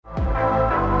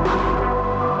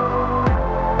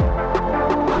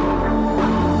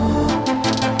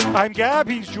I'm Gab.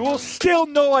 He's Jules. Still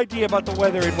no idea about the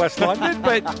weather in West London,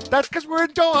 but that's because we're in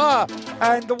Doha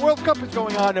and the World Cup is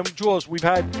going on. And Jules, we've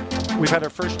had our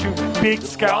first two big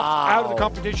scalps out of the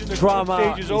competition. The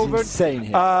Drama stage is over, insane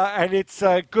here. and it's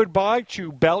goodbye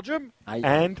to Belgium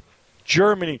and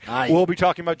Germany. We'll be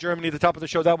talking about Germany at the top of the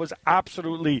show. That was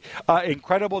absolutely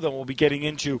incredible. Then we'll be getting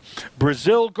into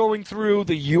Brazil going through,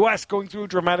 the U.S. going through,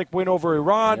 dramatic win over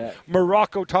Iran,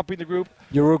 Morocco topping the group.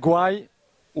 Uruguay.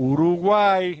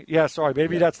 Yeah, sorry.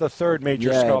 Maybe that's the third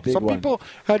major scalp. Some people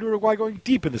had Uruguay going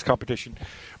deep in this competition.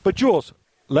 But, Jules,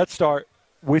 let's start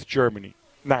with Germany.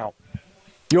 Now,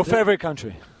 your favorite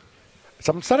country? It's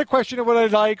not a question of what I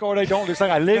like or what I don't. It's like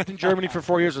I lived in Germany for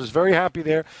 4 years. I was very happy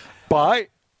there. But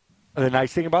the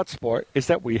nice thing about sport is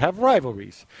that we have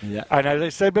rivalries. Yeah. And as I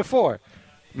said before,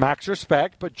 max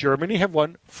respect, but Germany have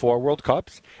won 4 World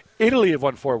Cups. Italy have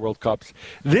won 4 World Cups.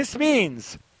 This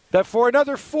means that for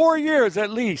another 4 years at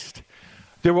least,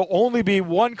 there will only be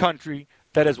one country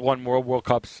that has won more World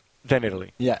Cups than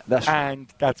Italy. Yeah, that's true. And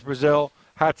that's Brazil.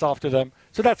 Hats off to them.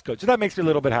 So that's good. So that makes me a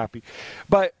little bit happy.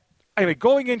 But anyway,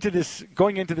 going into this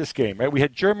game, right? We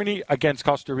had Germany against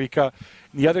Costa Rica.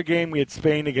 In the other game, we had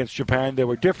Spain against Japan. There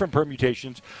were different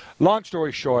permutations. Long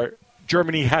story short,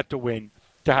 Germany had to win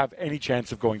to have any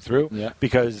chance of going through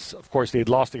because, of course, they had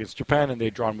lost against Japan and they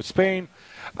had drawn with Spain.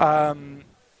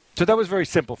 So that was very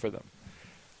simple for them.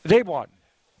 They won.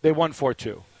 They won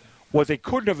 4-2. What they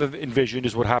couldn't have envisioned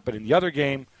is what happened in the other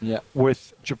game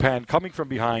with Japan coming from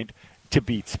behind to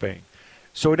beat Spain.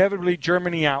 So inevitably,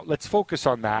 Germany out. Let's focus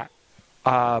on that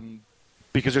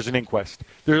because there's an inquest.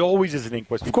 There always is an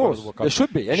inquest. Of course. There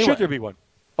should be. Anyway. Should there be one?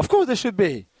 Of course there should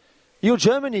be. You're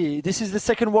Germany. This is the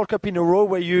second World Cup in a row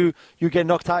where you get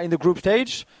knocked out in the group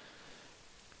stage.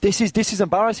 This is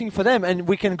embarrassing for them, and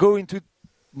we can go into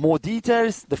more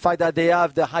details. The fact that they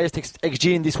have the highest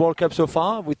XG in this World Cup so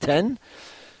far with 10.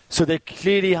 So they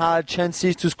clearly had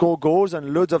chances to score goals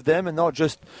and loads of them and not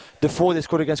just the 4 they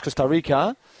scored against Costa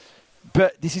Rica.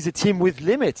 But this is a team with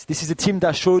limits. This is a team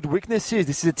that showed weaknesses.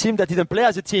 This is a team that didn't play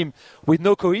as a team with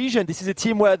no cohesion. This is a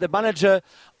team where the manager,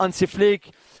 Hansi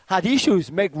Flick, had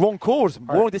issues, make wrong calls,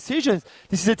 wrong decisions.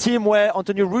 This is a team where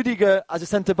Antonio Rudiger, as a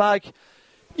centre-back,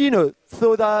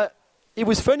 thought that it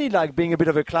was funny, like being a bit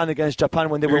of a clown against Japan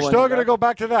when they were. You're still going to go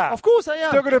back to that. Of course I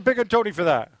am. Still going to pick on Tony for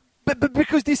that. But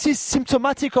because this is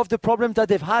symptomatic of the problem that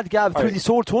they've had, Gab, through this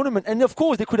whole tournament. And of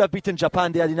course, they could have beaten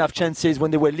Japan. They had enough chances when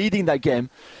they were leading that game.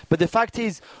 But the fact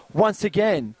is, once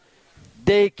again,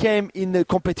 they came in a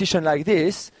competition like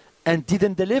this and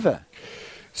didn't deliver.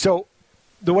 So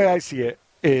the way I see it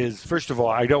is, first of all,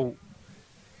 I know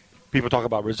people talk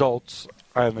about results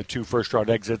and the 2 first-round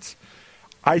exits.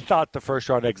 I thought the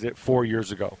first-round exit 4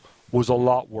 years ago was a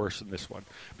lot worse than this one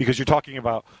because you're talking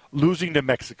about losing to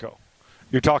Mexico.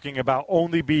 You're talking about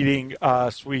only beating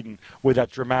Sweden with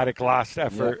that dramatic last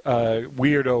effort,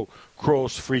 weirdo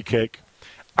Kroos free kick.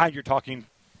 And you're talking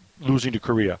losing to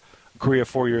Korea. Korea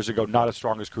 4 years ago, not as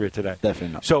strong as Korea today.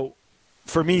 Definitely not. So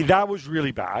for me, that was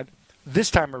really bad.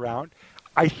 This time around,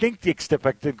 I think the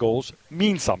expected goals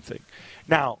mean something.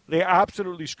 Now, they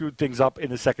absolutely screwed things up in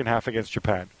the second half against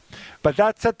Japan. But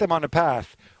that set them on a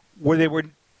path where they were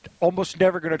almost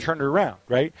never going to turn it around,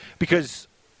 right? Because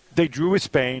they drew with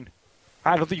Spain.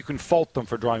 I don't think you can fault them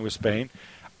for drawing with Spain.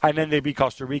 And then they beat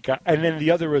Costa Rica. And then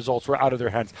the other results were out of their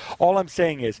hands. All I'm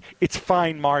saying is it's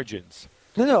fine margins.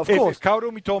 No, of course. If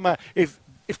Kaoru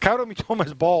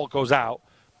Mitoma's ball goes out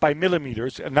by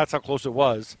millimeters, and that's how close it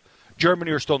was,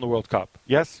 Germany are still in the World Cup.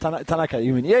 Yes? Tanaka,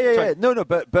 you mean? Yeah. No,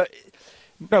 but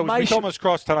no, Mitoma's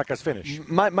cross, Tanaka's finish.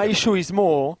 My issue is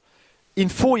more in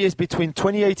 4 years between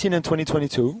 2018 and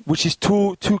 2022, which is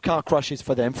two car crashes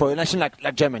for them, for a nation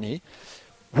like Germany.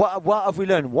 What have we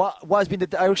learned? What has been the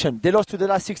direction? They lost to the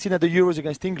last 16 at the Euros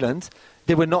against England.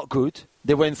 They were not good.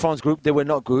 They were in France group. They were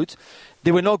not good.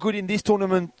 They were not good in this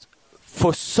tournament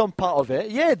for some part of it.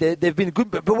 Yeah, they've been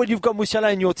good. But when you've got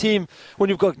Musiala in your team, when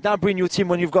you've got Gnabry in your team,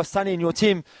 when you've got Sané in your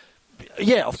team,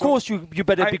 of course you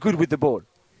better be good with the ball.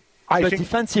 But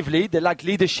defensively, they lack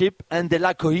leadership and they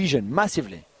lack cohesion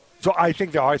massively. So I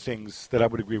think there are things that I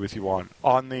would agree with you on.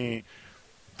 On the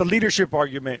leadership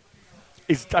argument,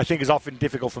 I think is often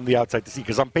difficult from the outside to see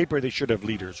because on paper they should have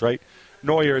leaders, right?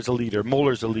 Neuer is a leader.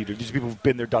 Muller's a leader. These people have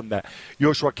been there, done that.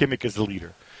 Joshua Kimmich is a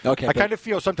leader. Okay, I kind of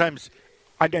feel sometimes,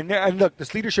 and look,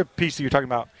 this leadership piece that you're talking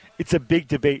about, it's a big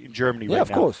debate in Germany right now. Yeah,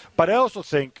 of course. But I also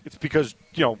think it's because,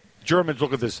 Germans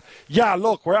look at this. Yeah,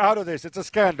 look, we're out of this. It's a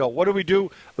scandal. What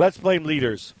do? Let's blame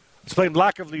leaders. Let's blame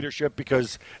lack of leadership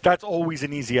because that's always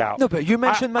an easy out. No, but you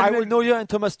mentioned Manuel Neuer and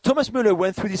Thomas Müller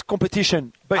went through this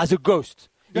competition as a ghost.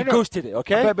 He ghosted it,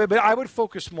 okay? But I would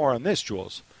focus more on this,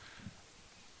 Jules.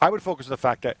 I would focus on the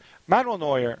fact that Manuel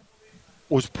Neuer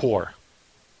was poor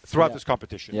throughout this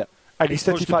competition. Yeah. And he's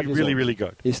supposed to be really, old. really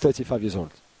good. He's 35 years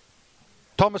old.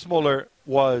 Thomas Muller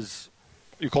was,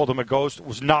 you called him a ghost,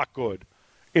 was not good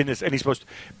in this, and he's supposed to.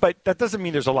 But that doesn't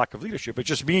mean there's a lack of leadership. It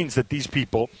just means that these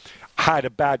people had a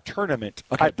bad tournament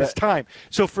at this time.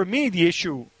 So for me, the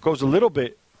issue goes a little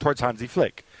bit towards Hansi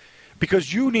Flick,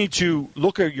 because you need to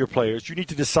look at your players. You need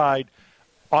to decide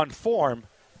on form,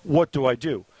 what do I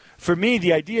do? For me,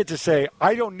 the idea to say,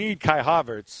 I don't need Kai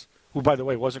Havertz, who, by the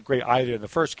way, wasn't great either in the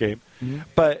first game,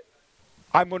 but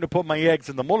I'm going to put my eggs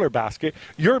in the Muller basket.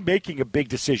 You're making a big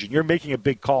decision. You're making a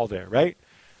big call there, right?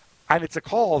 And it's a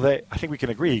call that I think we can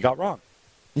agree he got wrong.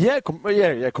 Yeah,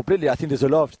 completely. I think there's a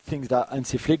lot of things that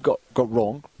Hansi Flick got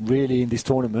wrong, really, in this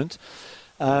tournament.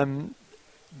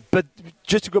 But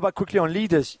just to go back quickly on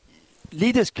leaders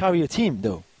carry a team,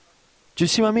 though. Do you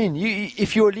see what I mean?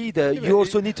 If you're a leader, you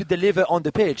also need to deliver on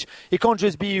the pitch. It can't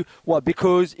just be,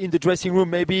 because in the dressing room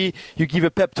maybe you give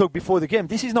a pep talk before the game.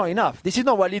 This is not enough. This is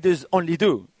not what leaders only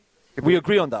do. We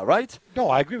agree on that, right? No,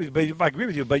 I agree with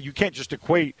you. But you can't just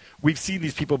equate. We've seen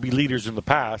these people be leaders in the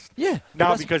past. Yeah.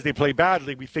 Now, because they play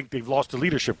badly, we think they've lost the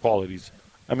leadership qualities.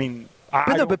 I mean,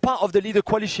 but part of the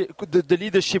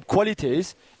leadership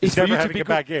qualities is for you to be good.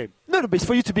 Bad game. No, but it's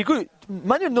for you to be good.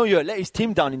 Manuel Neuer let his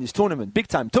team down in this tournament, big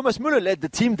time. Thomas Muller led the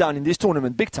team down in this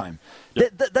tournament, big time.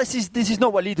 Yep. This is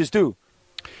not what leaders do.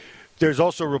 There's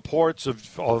also reports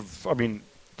of I mean,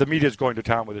 the media is going to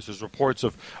town with this. There's reports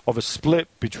of a split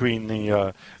between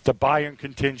the Bayern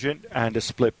contingent and a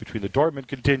split between the Dortmund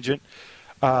contingent.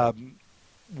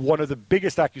 One of the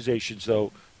biggest accusations,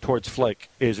 though, towards Flick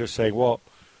is they're saying, well,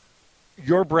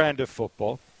 your brand of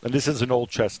football, and this is an old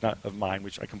chestnut of mine,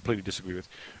 which I completely disagree with,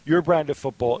 your brand of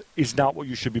football is not what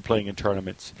you should be playing in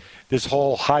tournaments. This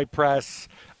whole high press,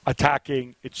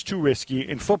 attacking, it's too risky.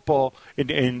 In football,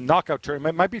 in knockout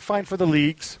tournament, it might be fine for the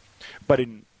leagues, but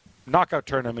in knockout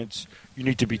tournaments, you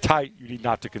need to be tight, you need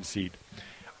not to concede.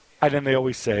 And then they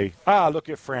always say, look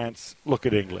at France, look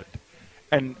at England.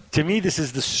 And to me, this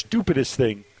is the stupidest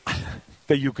thing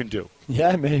that you can do.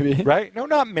 Yeah, maybe. Right? No,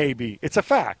 not maybe. It's a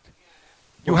fact.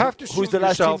 You have to who is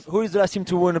the last team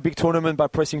to win a big tournament by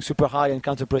pressing super high and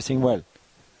counter-pressing well?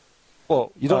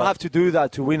 Well, you don't have to do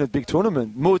that to win a big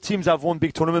tournament. More teams have won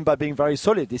big tournament by being very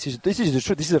solid. This is the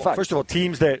truth. This is a fact. First of all,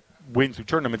 teams that win through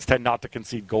tournaments tend not to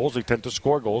concede goals. They tend to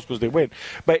score goals because they win.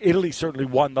 But Italy certainly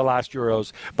won the last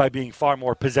Euros by being far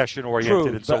more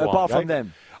possession-oriented and so on. Apart from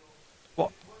them.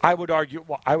 Well, I would argue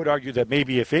that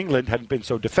maybe if England hadn't been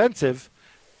so defensive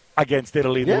against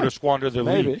Italy, they would have squandered the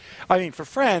lead. I mean, for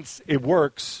France, it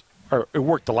works. Or it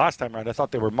worked the last time around. I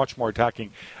thought they were much more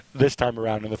attacking this time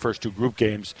around in the first two group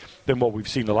games than what we've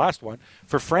seen the last one.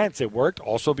 For France, it worked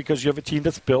also because you have a team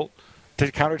that's built to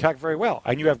counterattack very well,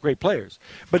 and you have great players.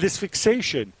 But this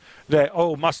fixation that,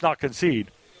 must not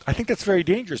concede, I think that's very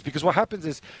dangerous because what happens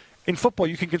is in football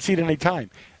you can concede any time.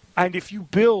 And if you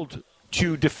build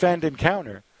to defend and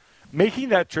counter, making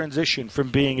that transition from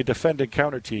being a defend and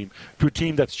counter team to a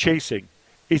team that's chasing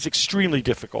is extremely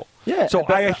difficult. Yeah, so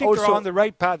I think they're on the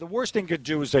right path. The worst thing could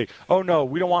do is say, "Oh no,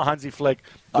 we don't want Hansi Flick.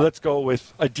 Let's go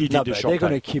with a Didier Deschamps."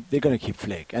 They're going to keep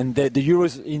Flick, and the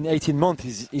Euros in 18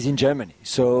 months is in Germany.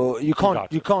 So you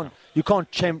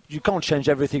can't change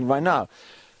everything right now.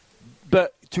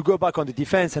 But to go back on the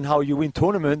defense and how you win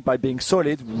tournament by being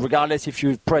solid, regardless if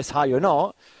you press high or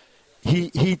not.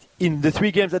 He in the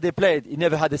 3 games that they played, he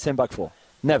never had the same back four.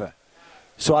 Never.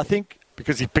 So I think...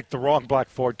 Because he picked the wrong back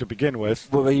four to begin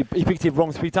with. Well, he picked it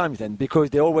wrong 3 times then, because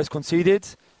they always conceded,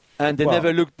 and they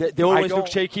never looked... They always look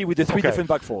shaky with the 3 different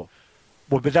back four.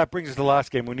 Well, but that brings us to the last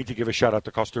game. We need to give a shout-out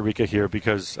to Costa Rica here,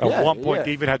 because at one point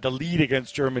they even had the lead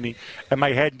against Germany, and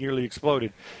my head nearly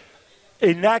exploded.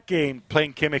 In that game,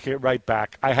 playing Kimmich at right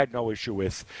back, I had no issue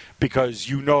with, because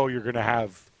you're going to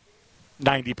have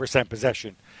 90%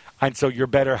 possession. And so you're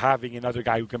better having another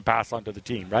guy who can pass onto the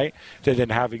team, right? Than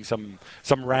having some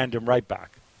random right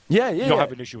back. You don't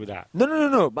have an issue with that.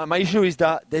 No. My issue is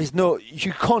that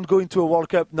you can't go into a World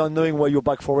Cup not knowing where your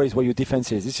back four is, where your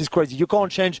defense is. This is crazy. You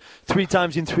can't change 3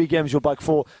 times in 3 games your back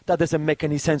four. That doesn't make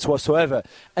any sense whatsoever.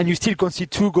 And you still concede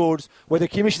 2 goals, whether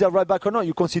Kimmich is at right back or not.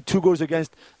 You concede 2 goals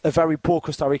against a very poor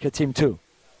Costa Rica team too.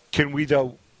 Can we,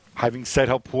 though, having said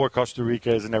how poor Costa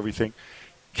Rica is and everything,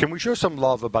 can we show some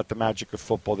love about the magic of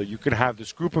football, that you can have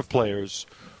this group of players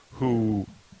who,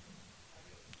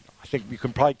 I think we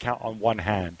can probably count on one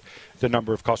hand the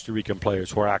number of Costa Rican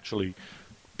players who are actually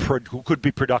who could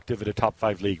be productive in a top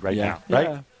 5 league now, right?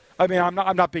 Yeah. I mean, I'm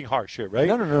not being harsh here, right?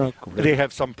 No. They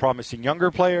have some promising younger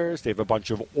players. They have a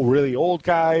bunch of really old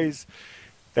guys.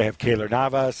 They have Keylor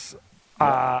Navas,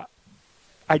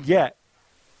 and yet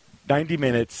 90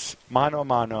 minutes, mano a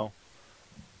mano,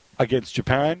 against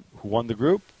Japan, who won the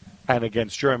group, and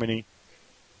against Germany.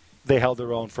 They held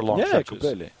their own for long stretches.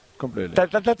 Yeah, completely.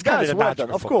 That's kind of the well magic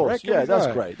done, of football, course. right? Yeah, that's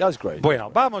great. That's great. Bueno,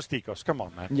 vamos, ticos. Come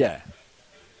on, man. Yeah.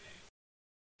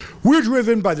 We're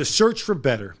driven by the search for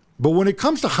better. But when it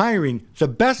comes to hiring, the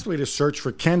best way to search for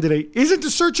a candidate isn't to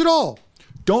search at all.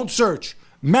 Don't search.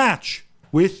 Match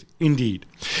with Indeed.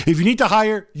 If you need to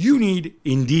hire, you need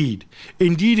Indeed.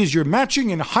 Indeed is your matching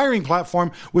and hiring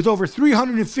platform with over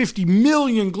 350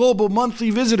 million global monthly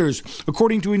visitors,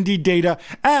 according to Indeed data,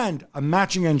 and a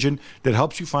matching engine that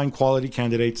helps you find quality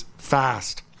candidates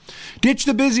fast. Ditch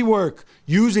the busy work.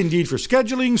 Use Indeed for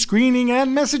scheduling, screening,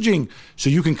 and messaging so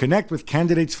you can connect with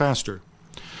candidates faster.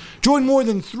 Join more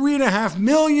than 3.5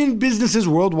 million businesses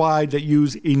worldwide that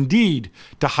use Indeed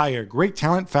to hire great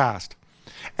talent fast.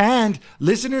 And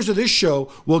listeners of this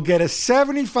show will get a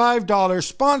 $75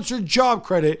 sponsored job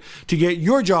credit to get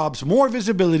your jobs more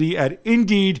visibility at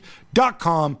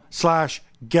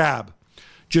Indeed.com/Gab.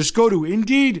 Just go to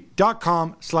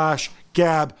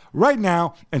Indeed.com/Gab right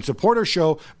now and support our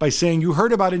show by saying you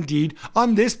heard about Indeed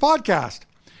on this podcast.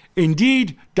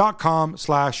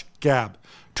 Indeed.com/Gab.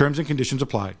 Terms and conditions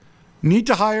apply. Need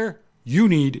to hire? You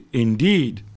need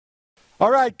Indeed. All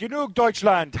right, genug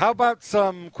Deutschland. How about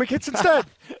some quick hits instead?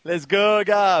 Let's go,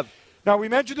 Gab. Now, we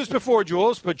mentioned this before,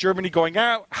 Jules, but Germany going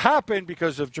out happened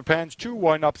because of Japan's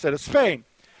 2-1 upset of Spain.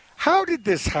 How did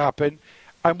this happen,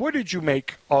 and what did you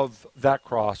make of that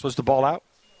cross? Was the ball out?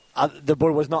 The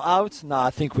ball was not out. No,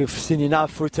 I think we've seen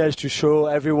enough footage to show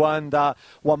everyone that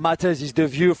what matters is the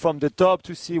view from the top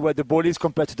to see where the ball is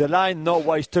compared to the line, not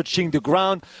what is touching the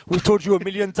ground. We've told you a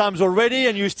million times already,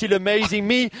 and you're still amazing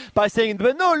me by saying,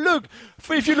 but no, look,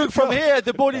 if you look from here,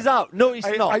 the ball is out. No, it's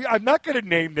not. I'm not going to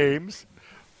name names,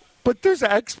 but there's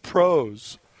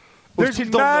ex-pros. There's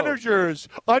managers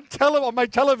on my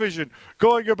television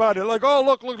going about it like, oh,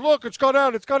 look, it's gone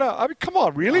out. I mean, come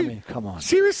on, really? Come on.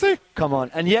 Seriously? Come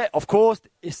on. And yeah, of course,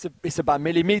 it's about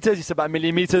millimeters. It's about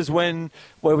millimeters when,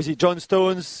 where was it, John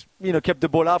Stones, kept the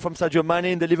ball out from Sadio Mane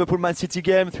in the Liverpool-Man City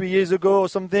game 3 years ago or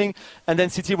something, and then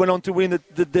City went on to win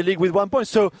the league with 1 point.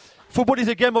 So football is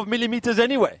a game of millimeters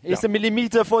anyway. It's a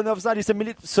millimeter for an offside.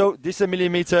 So this is a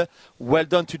millimeter. Well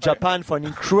done to Japan for an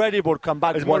incredible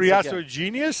comeback. Is Moriyasu a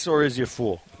genius or is he a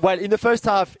fool? Well, in the first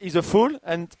half, he's a fool,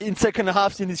 and in second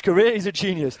half in his career, he's a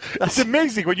genius. It's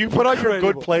amazing. When you put out your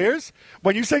good players,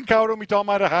 when you send Kaoru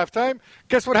Mitoma at halftime,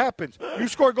 guess what happens? You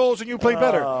score goals and you play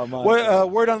better.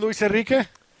 Word on Luis Enrique?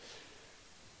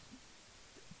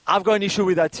 I've got an issue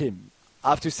with that team. I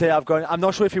have to say, I'm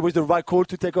not sure if it was the right call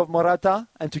to take off Morata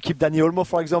and to keep Dani Olmo,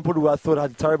 for example, who I thought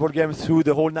had a terrible game through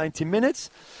the whole 90 minutes.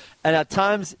 And at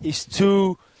times,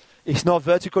 it's not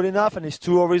vertical enough, and it's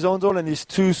too horizontal, and it's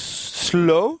too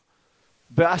slow.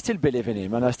 But I still believe in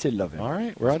him, and I still love him. All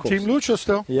right, we're on Team Lucho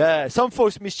still. Yeah, some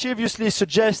folks mischievously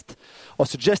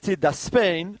suggested that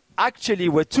Spain actually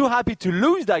were too happy to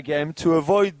lose that game to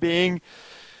avoid being...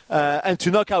 and to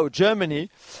knock out Germany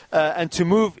and to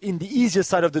move in the easier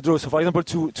side of the draw. So, for example,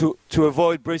 to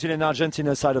avoid Brazil and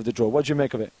Argentina side of the draw. What do you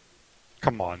make of it?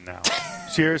 Come on now.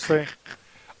 Seriously?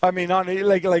 I mean, there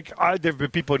have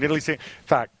been people in Italy saying, in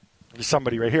fact,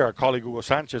 somebody right here, our colleague Hugo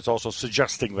Sanchez, also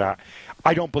suggesting that.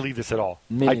 I don't believe this at all.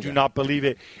 I do not believe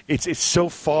it. It's so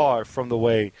far from the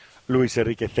way Luis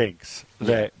Enrique thinks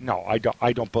that, no, I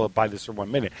don't buy this for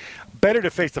 1 minute. Better to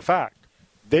face the fact.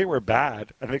 They were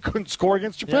bad, and they couldn't score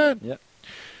against Japan. Yeah.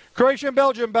 Croatia and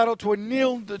Belgium battled to a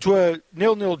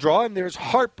 0-0 draw, and there's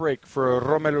heartbreak for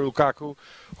Romelu Lukaku,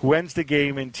 who ends the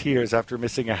game in tears after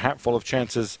missing a handful of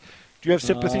chances. Do you have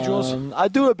sympathy, Jules? I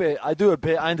do a bit.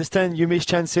 I understand you miss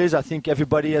chances. I think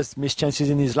everybody has missed chances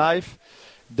in his life.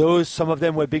 Some of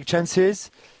them were big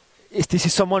chances. This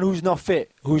is someone who's not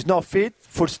fit,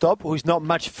 full stop, who's not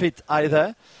match fit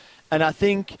either. And I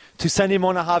think to send him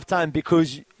on at halftime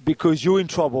because you're in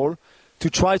trouble, to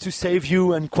try to save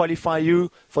you and qualify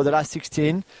you for the last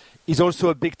 16 is also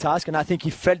a big task. And I think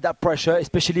he felt that pressure,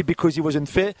 especially because he wasn't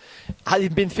fit. Had he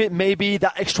been fit, maybe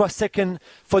that extra second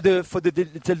for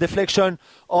the deflection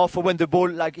or for when the ball,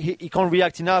 he can't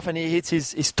react enough and he hits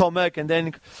his stomach, and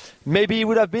then maybe he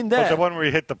would have been there. But the one where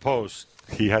he hit the post,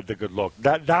 he had the good look.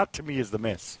 That to me is the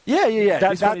miss. Yeah.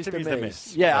 That to me is the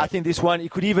miss. Yeah, right. I think this one, he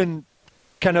could even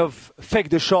kind of fake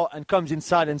the shot and comes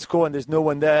inside and score, and there's no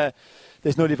one there.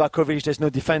 There's no Livakovic, there's no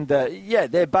defender. Yeah,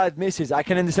 they're bad misses. I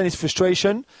can understand his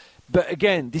frustration, but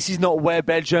again, this is not where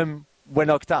Belgium were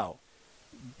knocked out.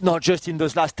 Not just in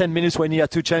those last 10 minutes when he had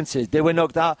 2 chances. They were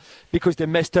knocked out because they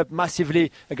messed up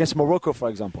massively against Morocco, for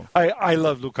example. I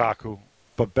love Lukaku,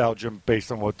 but Belgium,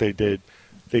 based on what they did,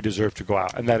 they deserve to go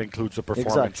out, and that includes the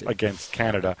performance against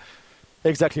Canada.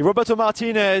 Exactly. Roberto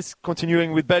Martinez,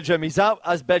 continuing with Belgium, is out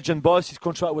as Belgian boss. His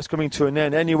contract was coming to an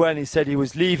end anyway, and he said he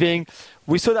was leaving.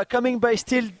 We saw that coming, but it's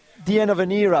still the end of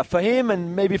an era for him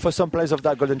and maybe for some players of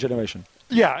that golden generation.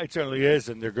 Yeah, it certainly is,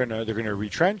 and they're gonna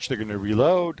retrench. They're gonna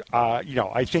reload.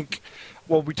 I think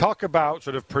when we talk about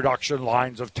sort of production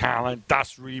lines of talent,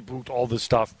 Das Reboot, all this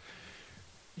stuff,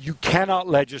 you cannot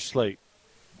legislate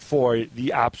for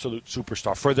the absolute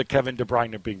superstar, for the Kevin De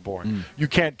Bruyne being born. You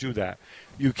can't do that.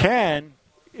 You can,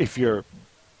 if your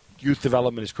youth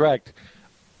development is correct,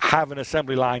 have an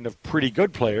assembly line of pretty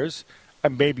good players,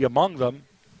 and maybe among them,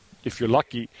 if you're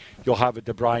lucky, you'll have a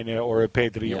De Bruyne or a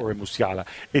Pedri or a Musiala.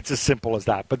 It's as simple as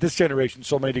that. But this generation,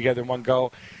 so many together in one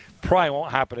go, probably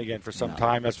won't happen again for some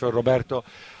time. As for Roberto,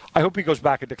 I hope he goes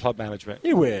back into club management.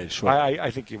 He will, sure. I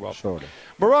think he will. Surely.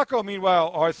 Morocco, meanwhile,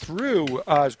 are through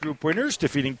as group winners,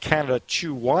 defeating Canada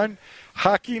 2-1.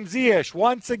 Hakim Ziyech,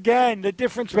 once again, the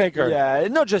difference maker. Yeah,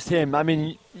 not just him. I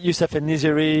mean, Youssef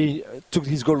En-Nesyri took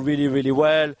his goal really, really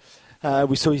well.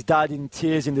 We saw his dad in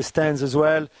tears in the stands as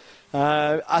well.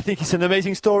 I think it's an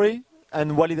amazing story.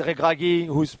 And Walid Regragui,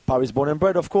 who's Paris born and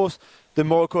bred, of course, the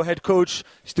Morocco head coach,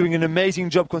 is doing an amazing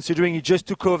job considering he just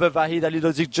took over Vahid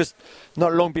Alidozik just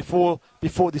not long before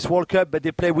this World Cup. But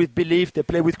they play with belief, they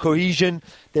play with cohesion,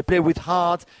 they play with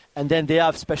heart, and then they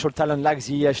have special talent like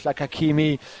Ziyech, like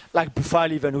Hakimi, like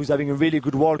Boufal even, who's having a really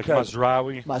good World Cup.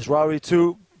 Mazraoui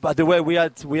too. By the way, we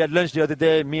had lunch the other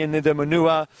day, me and Neda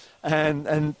Manua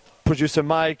and producer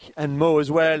Mike and Mo as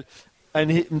well. And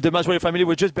the Mazraoui family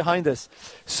were just behind us.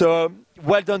 So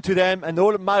well done to them. And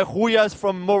all my Ruyas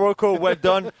from Morocco, well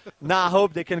done. Now I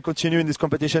hope they can continue in this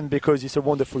competition because it's a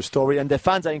wonderful story. And the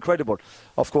fans are incredible,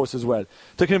 of course, as well.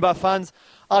 Talking about fans,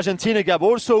 Argentina, Gab,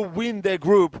 also win their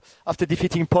group after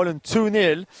defeating Poland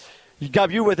 2-0.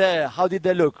 Gab, you were there. How did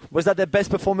they look? Was that their best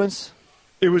performance?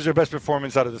 It was their best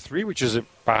performance out of the three, which isn't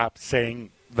perhaps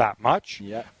saying that much.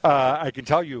 Yeah. I can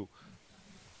tell you,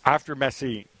 after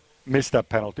Messi missed that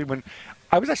penalty, when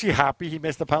I was actually happy he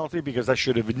missed the penalty because that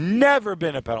should have never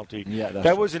been a penalty. Yeah,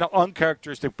 that was an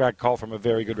uncharacteristic bad call from a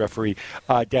very good referee,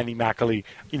 Danny McAlee.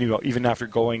 Even after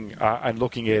going and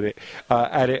looking at it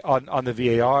on the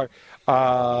VAR,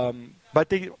 but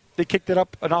they kicked it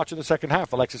up a notch in the second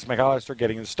half. Alexis McAllister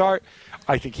getting the start.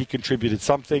 I think he contributed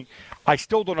something. I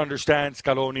still don't understand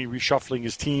Scaloni reshuffling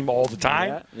his team all the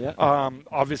time. Yeah.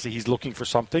 Obviously, he's looking for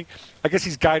something. I guess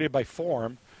he's guided by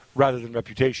form rather than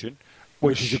reputation,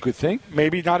 which is a good thing.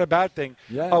 Maybe not a bad thing.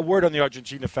 Yeah. A word on the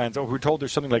Argentina fans. We're told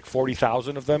there's something like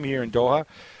 40,000 of them here in Doha.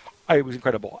 It was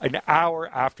incredible. An hour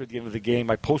after the end of the game,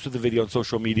 I posted the video on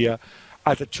social media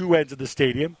at the two ends of the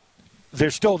stadium. They're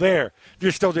still there.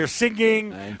 They're still there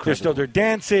singing. They're still there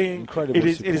dancing. Incredible.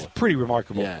 It is pretty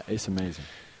remarkable. Yeah, it's amazing.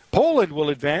 Poland will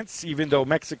advance, even though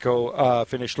Mexico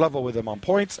finished level with them on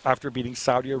points after beating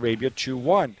Saudi Arabia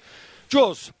 2-1.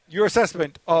 Juls, your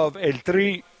assessment of El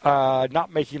Tri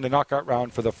not making the knockout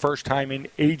round for the first time in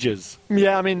ages.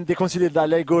 Yeah, I mean, they considered that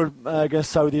late goal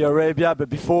against Saudi Arabia, but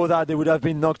before that, they would have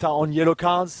been knocked out on yellow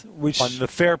cards. Which on the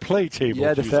fair play table.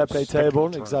 Yeah, the fair play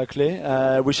table, exactly.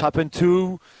 Which happened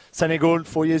to Senegal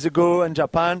 4 years ago and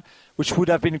Japan, which would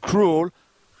have been cruel.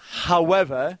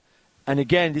 However, and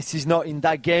again, this is not in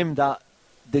that game that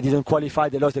they didn't qualify,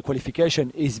 they lost the qualification,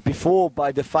 is before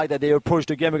by the fact that they approached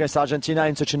the game against Argentina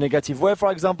in such a negative way, for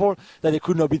example, that they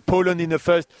could not beat Poland in the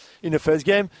first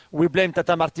game. We blame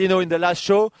Tata Martino in the last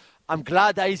show. I'm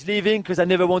glad that he's leaving because I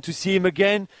never want to see him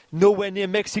again, nowhere near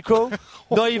Mexico,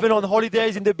 not even on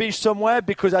holidays in the beach somewhere,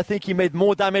 because I think he made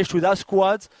more damage to that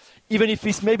squad, even if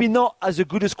it's maybe not as a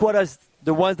good a squad as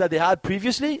the ones that they had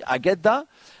previously. I get that.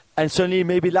 And certainly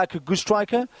maybe like a good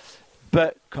striker.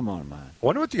 But come on, man. I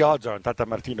wonder what the odds are on Tata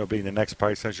Martino being the next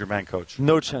Paris Saint-Germain coach.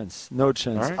 No chance.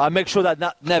 Right. I'll make sure that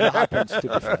never happens, to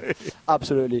be fair.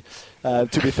 Absolutely,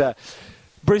 to be fair.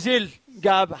 Brazil,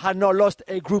 Gab, had not lost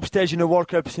a group stage in a World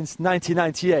Cup since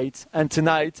 1998, and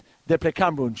tonight they play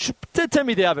Cameroon. Tell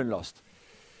me they haven't lost.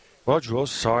 Well,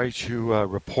 Jules, sorry to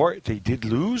report they did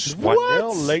lose 1-0.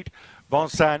 What? Late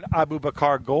Vincent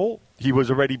Aboubakar goal. He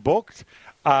was already booked.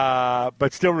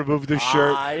 But still removed the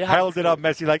shirt, held it up,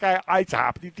 Messi like, it's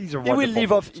happening. These are wonderful. He will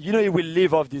live off. He will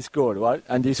live off this goal, right?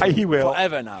 And this he will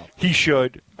forever now. He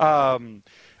should.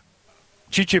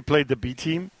 Chiche played the B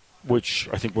team, which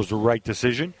I think was the right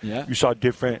decision. Yeah. You saw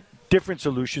different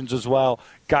solutions as well.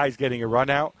 Guys getting a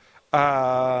run out.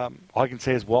 All I can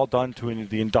say is well done to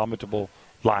the indomitable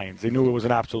Lions. They knew it was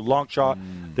an absolute long shot.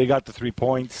 They got the 3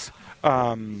 points.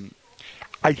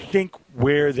 I think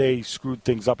where they screwed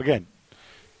things up again,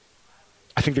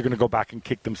 I think they're going to go back and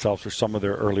kick themselves for some of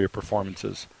their earlier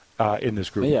performances in this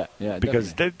group. Yeah,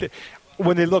 because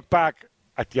when they look back,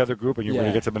 at the other group, and you're going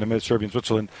to get them in a minute, Serbia and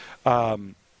Switzerland,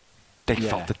 they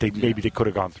felt that maybe they could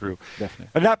have gone through.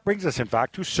 Definitely. And that brings us, in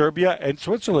fact, to Serbia and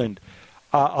Switzerland.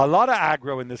 A lot of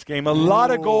aggro in this game, a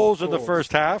lot of goals in the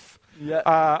first half.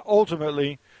 Yeah.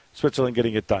 Ultimately, Switzerland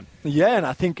getting it done. Yeah, and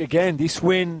I think, again, this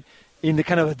win in the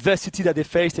kind of adversity that they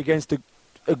faced against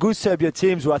a good Serbia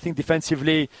teams who I think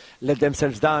defensively let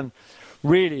themselves down,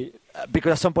 really,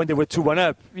 because at some point they were 2-1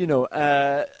 up,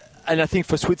 and I think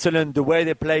for Switzerland, the way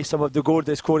they play, some of the goals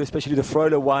they scored, especially the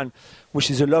Freuler one, which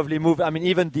is a lovely move. I mean,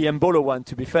 even the Embolo one,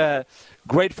 to be fair,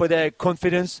 great for their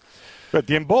confidence. But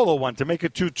the Embolo one, to make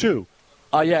it 2-2.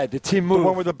 Oh, yeah, the team move. The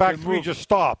one where the back three just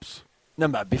stops. No,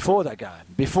 but before that,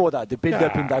 the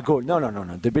build-up in that goal. No.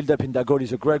 The build-up in that goal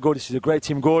is a great goal. This is a great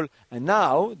team goal. And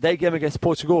now, their game against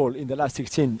Portugal in the last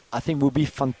 16, I think will be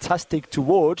fantastic to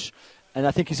watch. And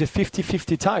I think it's a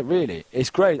 50-50 tie, really. It's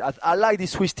great. I like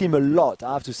this Swiss team a lot,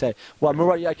 I have to say. What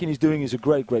Murat Yakin is doing is a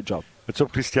great, great job. Let's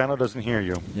hope Cristiano doesn't hear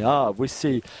you. Yeah, we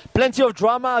see. Plenty of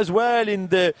drama as well in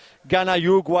the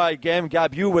Ghana-Uruguay game.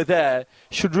 Gab, you were there.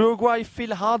 Should Uruguay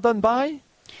feel hard done by?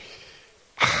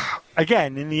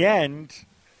 Again, in the end,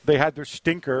 they had their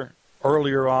stinker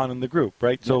earlier on in the group,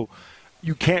 right? So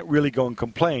you can't really go and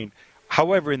complain.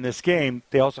 However, in this game,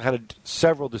 they also had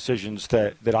several decisions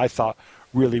that I thought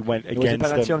really went against them.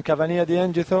 Was it penalty on Cavani at the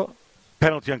end, you thought?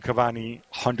 Penalty on Cavani,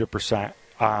 100%.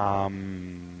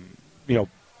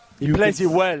 He plays it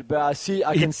well, but I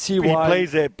can see why. He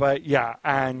plays it, but yeah.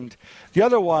 And the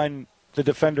other one, the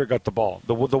defender got the ball.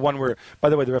 The one where, by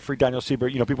the way, the referee, Daniel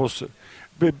Siebert,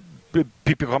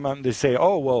 people come out and they say,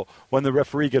 oh, well, when the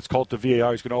referee gets called to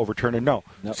VAR, he's going to overturn it. No.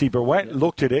 Nope. Siebert went,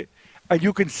 looked at it, and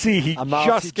you can see he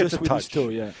just gets a touch.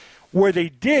 Where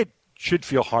they should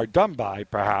feel hard done by,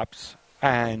 perhaps,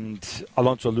 and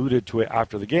Alonso alluded to it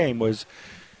after the game, was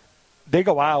they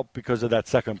go out because of that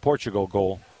second Portugal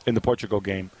goal in the Portugal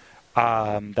game.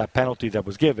 That penalty that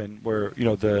was given, where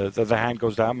the hand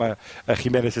goes down,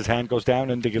 Jimenez's hand goes down,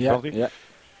 and they give penalty. Yeah.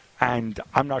 And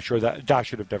I'm not sure that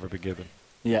should have never been given.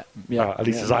 Yeah. At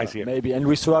least as I see it. Maybe. And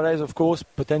Luis Suarez, of course,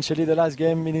 potentially the last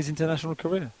game in his international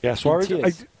career. Yeah,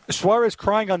 Suarez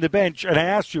crying on the bench, and I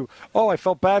asked you, I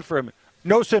felt bad for him.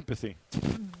 No sympathy.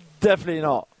 Definitely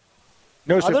not.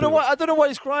 No sympathy. I don't know why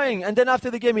he's crying. And then after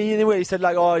the game, he said,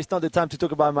 it's not the time to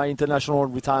talk about my international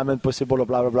retirement, possible,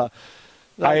 blah, blah, blah.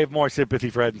 I have more sympathy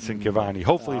for Edinson Cavani.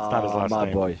 Hopefully it's not his last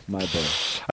name. My boy.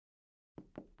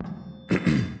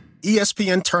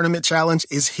 ESPN Tournament Challenge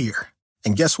is here.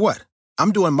 And guess what?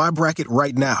 I'm doing my bracket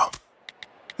right now.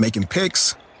 Making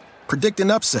picks,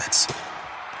 predicting upsets,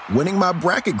 winning my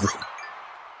bracket group,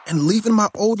 and leaving my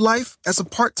old life as a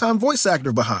part-time voice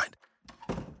actor behind.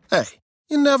 Hey,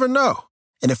 you never know.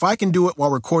 And if I can do it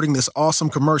while recording this awesome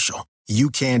commercial, you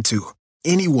can too.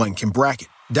 Anyone can bracket.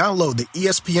 Download the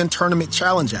ESPN Tournament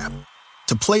Challenge app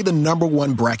to play the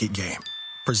 #1 bracket game.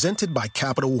 Presented by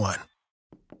Capital One.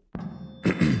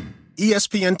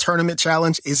 ESPN Tournament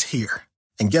Challenge is here.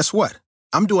 And guess what?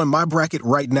 I'm doing my bracket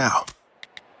right now.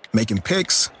 Making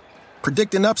picks,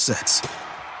 predicting upsets,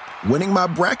 winning my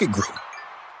bracket group,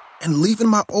 and leaving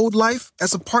my old life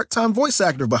as a part-time voice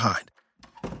actor behind.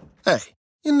 Hey,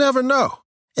 you never know.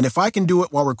 And if I can do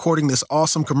it while recording this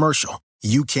awesome commercial,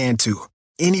 you can too.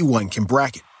 Anyone can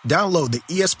bracket. Download the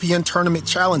ESPN Tournament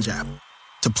Challenge app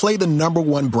to play the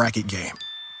 #1 bracket game.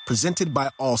 Presented by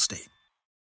Allstate.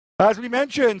 As we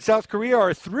mentioned, South Korea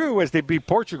are through as they beat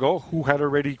Portugal, who had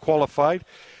already qualified.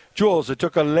 Jules, it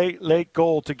took a late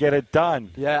goal to get it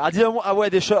done. Yeah, I didn't wear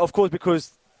the shirt, of course,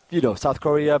 because, South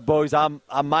Korea boys are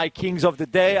my kings of the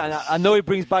day. And I know it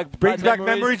brings back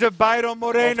memories of Byron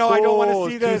Moreno. I don't want to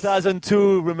see this.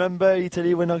 2002, remember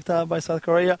Italy were knocked out by South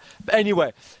Korea? But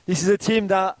anyway, this is a team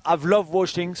that I've loved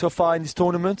watching so far in this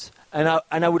tournament. And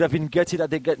I would have been gutted that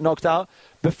they get knocked out.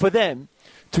 But for them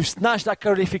to snatch that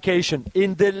qualification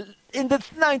in the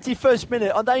 91st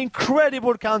minute on that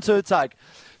incredible counter-attack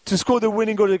to score the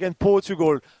winning goal against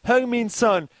Portugal, Heung-min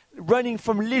Son running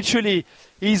from literally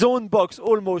his own box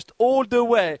almost all the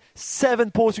way, 7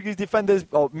 Portuguese defenders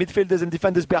or midfielders and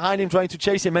defenders behind him trying to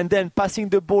chase him, and then passing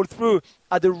the ball through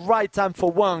at the right time for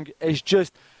Wang is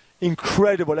just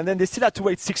incredible. And then they still had to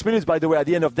wait 6 minutes, by the way, at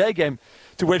the end of their game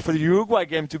to wait for the Uruguay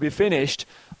game to be finished.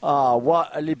 What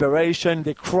a liberation.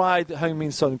 They cried.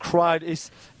 Heung-min Son cried.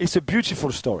 It's a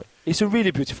beautiful story. It's a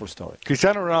really beautiful story.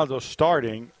 Cristiano Ronaldo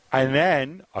starting, and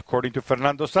then, according to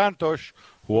Fernando Santos,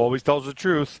 who always tells the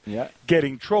truth,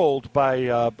 getting trolled by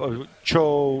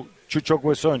Cho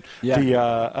Guesun,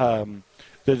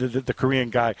 the Korean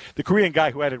guy. The Korean guy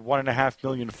who had 1.5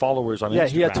 million followers on Instagram. Yeah,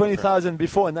 he had 20,000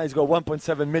 before, and now he's got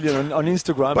 1.7 million on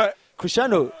Instagram. But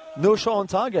Cristiano, No shot on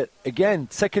target. Again,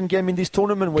 second game in this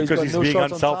tournament where because he's got he's no being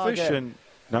shot on unselfish target. and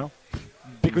no.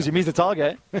 Because he missed the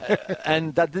target.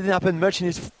 And that didn't happen much in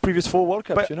his previous 4 World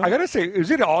Cups, But you know? I got to say, is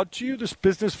it odd to you, this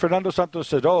business? Fernando Santos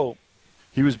said,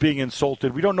 he was being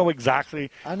insulted. We don't know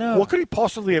exactly. I know. What could he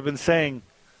possibly have been saying?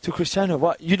 To Cristiano,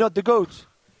 what? You're not the GOAT.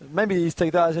 Maybe he's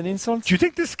take that as an insult. Do you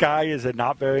think this guy is a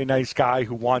not very nice guy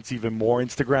who wants even more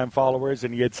Instagram followers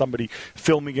and he had somebody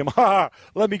filming him?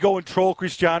 Let me go and troll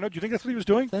Cristiano. Do you think that's what he was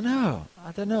doing? I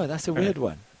don't know. That's a weird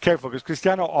one. Careful, because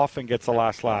Cristiano often gets the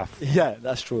last laugh. Yeah,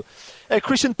 that's true.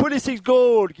 Christian Pulisic's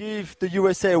goal give the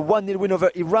USA a 1-0 win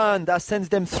over Iran. That sends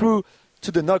them through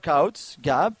to the knockouts.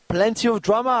 Gab, plenty of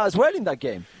drama as well in that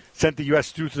game. Sent the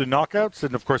U.S. through to the knockouts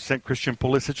and, of course, sent Christian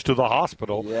Pulisic to the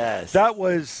hospital. Yes. That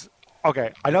was...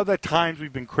 Okay, I know that at times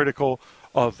we've been critical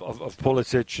of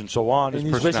Pulisic and so on. In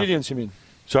his resilience, you mean?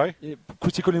 Sorry?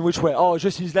 Critical in which way? Oh,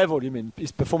 just his level, you mean?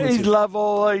 His performance? His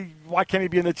level, why can't he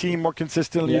be in the team more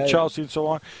consistently at Chelsea and so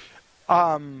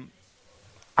on?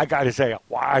 I got to say,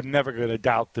 I'm never going to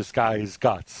doubt this guy's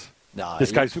guts. No,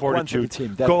 this guy's fortitude.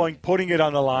 Putting it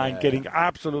on the line, getting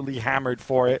absolutely hammered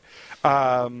for it.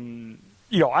 I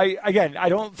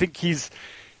don't think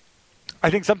I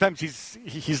think sometimes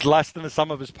he's less than the sum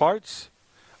of his parts.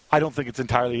 I don't think it's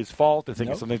entirely his fault. I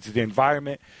think sometimes it's the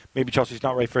environment. Maybe Chelsea's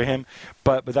not right for him,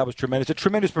 but that was tremendous. A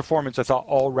tremendous performance, I thought,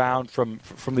 all round from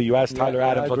the U.S. Tyler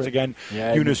Adams once again,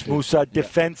 Yunus Musa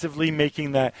defensively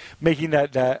making that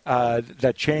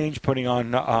change, putting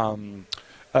on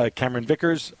Cameron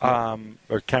Vickers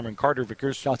or Cameron Carter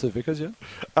Vickers. Carter Vickers, yeah.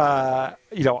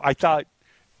 I thought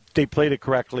they played it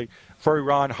correctly. For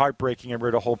Iran, heartbreaking. I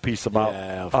read a whole piece about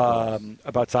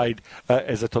Saeed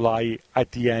Izzatullahi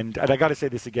at the end. And I got to say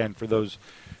this again for those.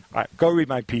 Go read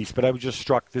my piece. But I was just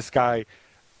struck. This guy,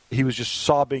 he was just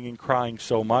sobbing and crying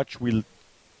so much. We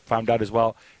found out as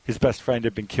well his best friend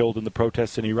had been killed in the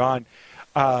protests in Iran.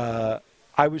 I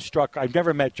was struck. I've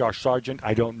never met Josh Sargent.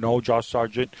 I don't know Josh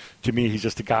Sargent. To me, he's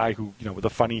just a guy who, with the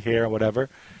funny hair or whatever.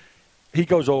 He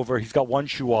goes over. He's got one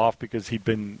shoe off because he'd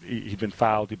been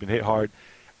fouled. He'd been hit hard.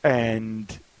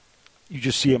 And you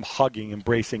just see him hugging,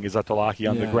 embracing Izzatullahi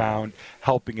on the ground,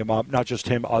 helping him up. Not just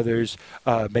him, others,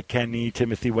 McKennie,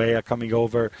 Timothy Weah coming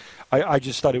over. I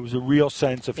just thought it was a real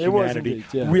sense of humanity,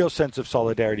 real sense of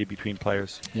solidarity between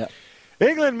players. Yeah.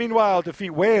 England, meanwhile, defeat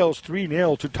Wales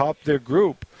 3-0 to top their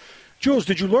group. Jules,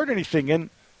 did you learn anything? And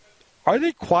are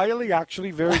they quietly actually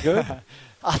very good?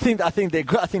 I think they've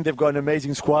got an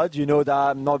amazing squad. You know that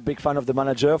I'm not a big fan of the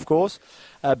manager, of course,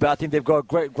 but I think they've got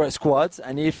a great squad.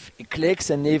 And if it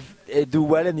clicks, and if they do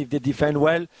well, and if they defend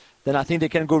well, then I think they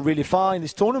can go really far in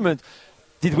this tournament.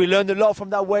 Did we learn a lot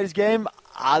from that Wales game?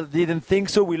 I didn't think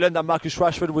so. We learned that Marcus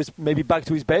Rashford was maybe back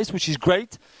to his base, which is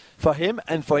great for him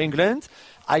and for England.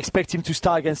 I expect him to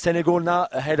start against Senegal now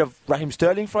ahead of Raheem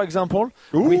Sterling, for example.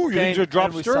 Ooh, you need to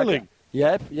drop Sterling.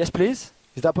 Yes, please.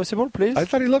 Is that possible, please? I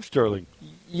thought he loved Sterling.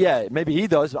 Yeah, maybe he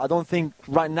does. I don't think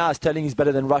right now Sterling is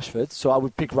better than Rashford, so I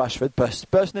would pick Rashford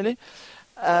personally.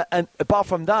 And apart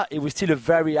from that, it was still a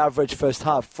very average first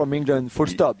half from England, full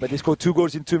stop. But they scored 2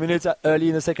 goals in 2 minutes early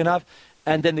in the second half,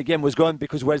 and then the game was gone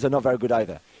because Wales are not very good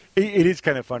either. It is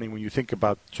kind of funny when you think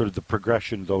about sort of the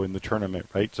progression, though, in the tournament,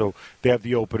 right? So they have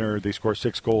the opener, they score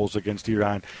 6 goals against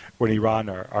Iran, when Iran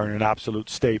are in an absolute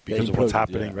state because of what's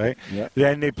happening, right? Yeah.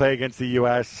 Then they play against the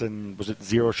U.S., and was it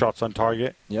 0 shots on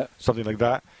target? Yeah. Something like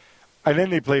that. And then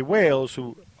they play Wales,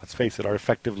 who, let's face it, are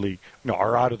effectively,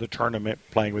 are out of the tournament,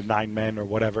 playing with 9 men or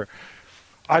whatever.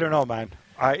 I don't know, man.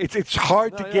 It's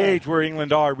hard to gauge where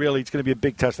England are, really. It's going to be a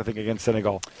big test, I think, against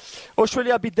Senegal.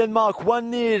 Australia beat Denmark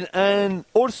 1-0 and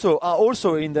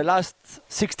also in the last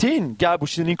 16, Gab,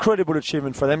 which is an incredible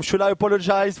achievement for them. Should I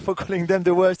apologize for calling them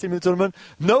the worst team in the tournament?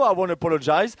 No, I won't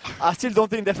apologize. I still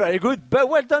don't think they're very good, but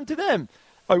well done to them.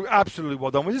 Oh, absolutely well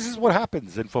done. Well, this is what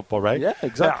happens in football, right? Yeah,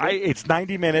 exactly. It's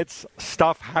 90 minutes.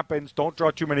 Stuff happens. Don't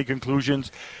draw too many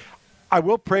conclusions. I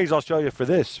will praise Australia for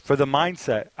this, for the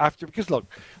mindset because look,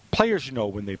 players know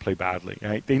when they play badly,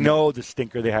 right? They know the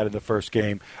stinker they had in the first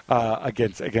game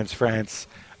against France.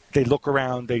 They look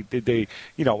around. They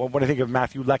when I think of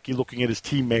Matthew Leckie looking at his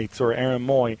teammates or Aaron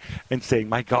Moy and saying,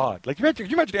 "My God!" Like can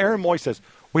you imagine Aaron Moy says,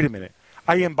 "Wait a minute,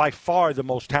 I am by far the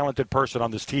most talented person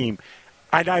on this team,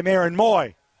 and I'm Aaron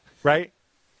Moy." Right?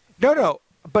 No.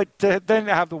 But to then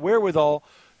have the wherewithal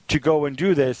to go and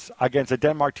do this against a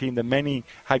Denmark team that many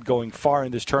had going far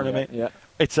in this tournament,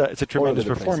 it's a tremendous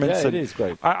performance. Yeah, it is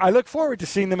great. I look forward to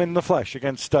seeing them in the flesh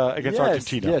against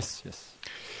Argentina. Yes.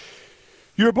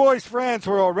 Your boys, France,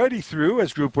 were already through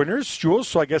as group winners, Jules,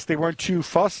 so I guess they weren't too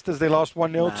fussed as they lost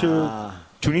 1-0 to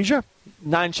Tunisia.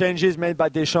 9 changes made by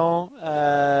Deschamps,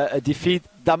 a defeat.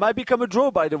 That might become a draw,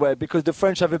 by the way, because the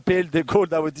French have appealed the goal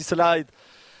that was disallowed.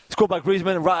 Scored by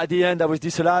Griezmann right at the end, that was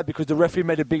disallowed because the referee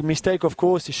made a big mistake, of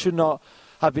course. It should not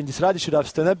have been disallowed. He should have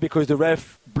stood up because the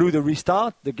ref blew the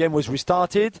restart. The game was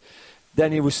restarted.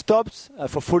 Then he was stopped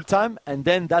for full time, and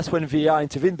then that's when VAR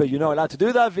intervened. But you're not allowed to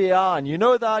do that, VAR, and you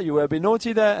know that. You were a bit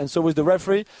naughty there, and so was the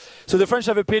referee. So the French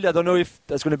have appealed. I don't know if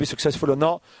that's going to be successful or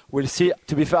not. We'll see.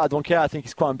 To be fair, I don't care. I think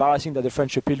it's quite embarrassing that the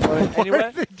French appealed for it anyway. Why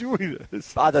are they doing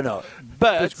this? I don't know.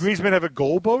 But does Griezmann have a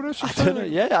goal bonus or I don't know.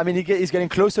 Yeah, I mean, he's getting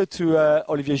closer to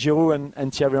Olivier Giroud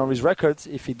and Thierry Henry's records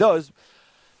if he does.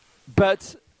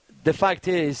 But the fact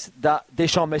is that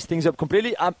Deschamps messed things up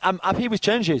completely. I'm happy with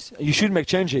changes. You should make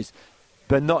changes.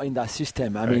 But not in that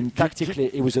system. I mean,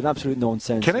 tactically, it was an absolute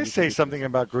nonsense. Can I say something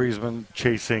about Griezmann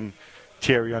chasing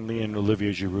Thierry Henry and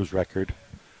Olivier Giroud's record?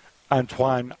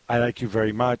 Antoine, I like you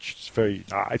very much.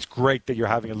 It's great that you're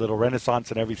having a little renaissance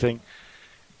and everything.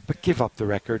 But give up the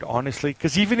record, honestly.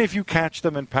 Because even if you catch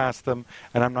them and pass them,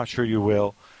 and I'm not sure you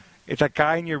will, it's that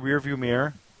guy in your rearview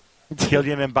mirror,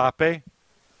 Kylian Mbappe.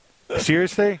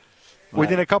 Seriously?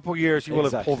 Within a couple of years, he will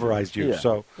have pulverized you. Yeah.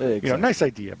 So, nice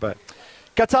idea, but...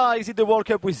 Qatar exit the World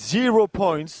Cup with 0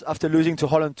 points after losing to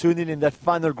Holland 2-0 in their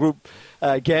final group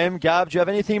game. Gab, do you have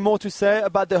anything more to say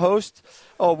about the host,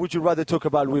 or would you rather talk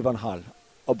about Louis van Gaal,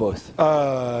 or both?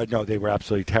 No, they were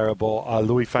absolutely terrible.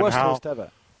 Louis van Gaal. Worst host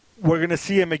ever. We're going to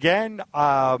see him again.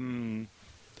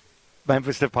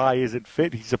 Memphis Depay isn't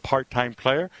fit. He's a part-time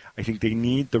player. I think they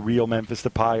need the real Memphis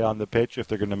Depay on the pitch if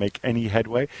they're going to make any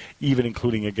headway, even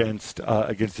including against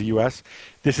the U.S.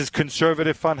 This is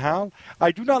conservative Van Gaal.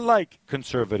 I do not like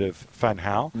conservative Van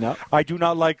Gaal. No. I do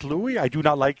not like Louis. I do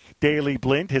not like Daley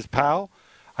Blind, his pal.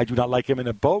 I do not like him in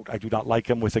a boat. I do not like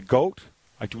him with a goat.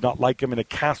 I do not like him in a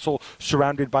castle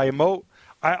surrounded by a moat.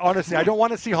 Honestly, I don't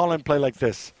want to see Holland play like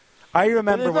this. I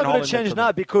remember when Holland... They're not going to change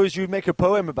now because you make a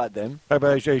poem about them.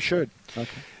 But they should.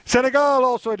 Okay. Senegal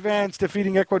also advanced,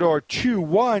 defeating Ecuador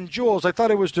 2-1. Jules, I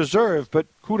thought it was deserved, but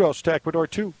kudos to Ecuador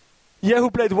too. Yeah, who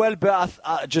played well, but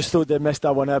I just thought they messed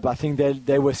that one up. I think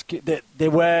they were.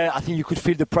 I think you could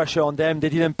feel the pressure on them. They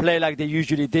didn't play like they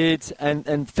usually did,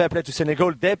 and fair play to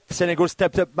Senegal. Senegal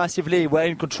stepped up massively. Were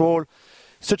in control.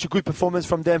 Such a good performance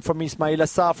from them, from Ismail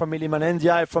Assar, from Iliman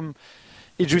Ndiaye, from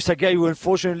Idrissa Gueye, who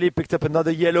unfortunately picked up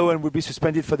another yellow and will be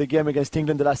suspended for the game against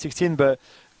England the last 16. But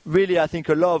really, I think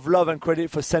a lot of love and credit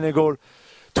for Senegal.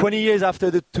 20 years after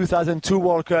the 2002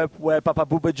 World Cup, where Papa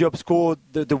Bouba Diop scored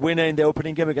the winner in the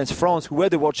opening game against France, who were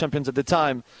the world champions at the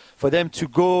time, for them to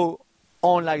go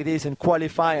on like this and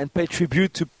qualify and pay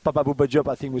tribute to Papa Bouba Diop,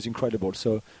 I think was incredible.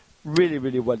 So really,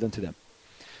 really well done to them.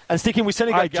 And sticking with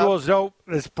Senegal, Jules, no,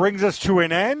 this brings us to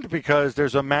an end because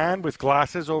there's a man with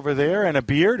glasses over there and a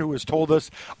beard who has told us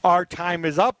our time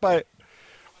is up, but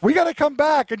we got to come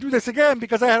back and do this again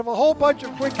because I have a whole bunch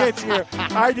of quick hits here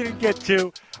I didn't get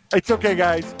to. It's okay,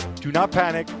 guys. Do not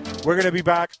panic. We're going to be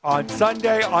back on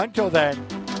Sunday. Until then,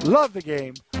 love the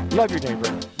game, love your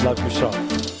neighbor, love yourself.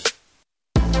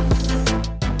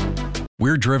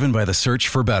 We're driven by the search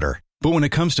for better. But when it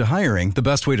comes to hiring, the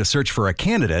best way to search for a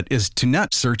candidate is to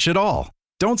not search at all.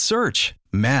 Don't search.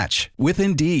 Match with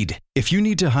Indeed. If you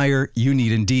need to hire, you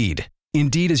need Indeed.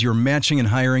 Indeed is your matching and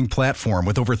hiring platform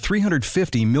with over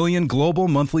 350 million global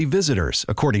monthly visitors,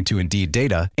 according to Indeed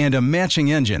data, and a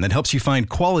matching engine that helps you find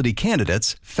quality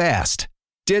candidates fast.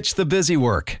 Ditch the busy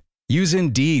work. Use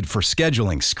Indeed for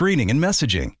scheduling, screening, and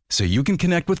messaging so you can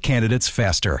connect with candidates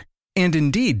faster. And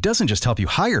Indeed doesn't just help you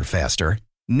hire faster.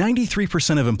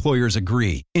 93% of employers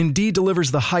agree Indeed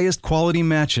delivers the highest quality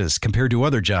matches compared to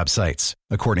other job sites,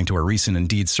 according to a recent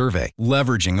Indeed survey.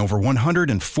 Leveraging over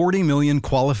 140 million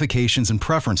qualifications and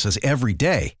preferences every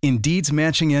day, Indeed's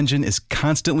matching engine is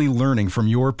constantly learning from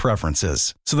your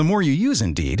preferences. So the more you use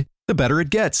Indeed, the better it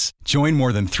gets. Join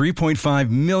more than 3.5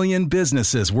 million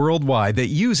businesses worldwide that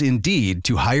use Indeed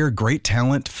to hire great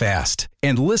talent fast.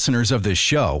 And listeners of this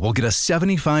show will get a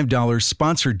 $75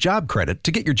 sponsored job credit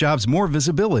to get your jobs more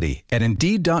visibility at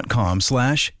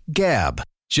Indeed.com/gab.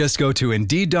 Just go to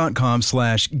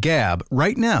Indeed.com/gab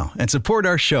right now and support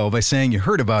our show by saying you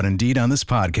heard about Indeed on this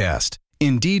podcast.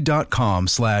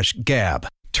 Indeed.com/gab.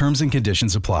 Terms and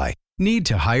conditions apply. Need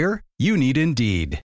to hire? You need Indeed.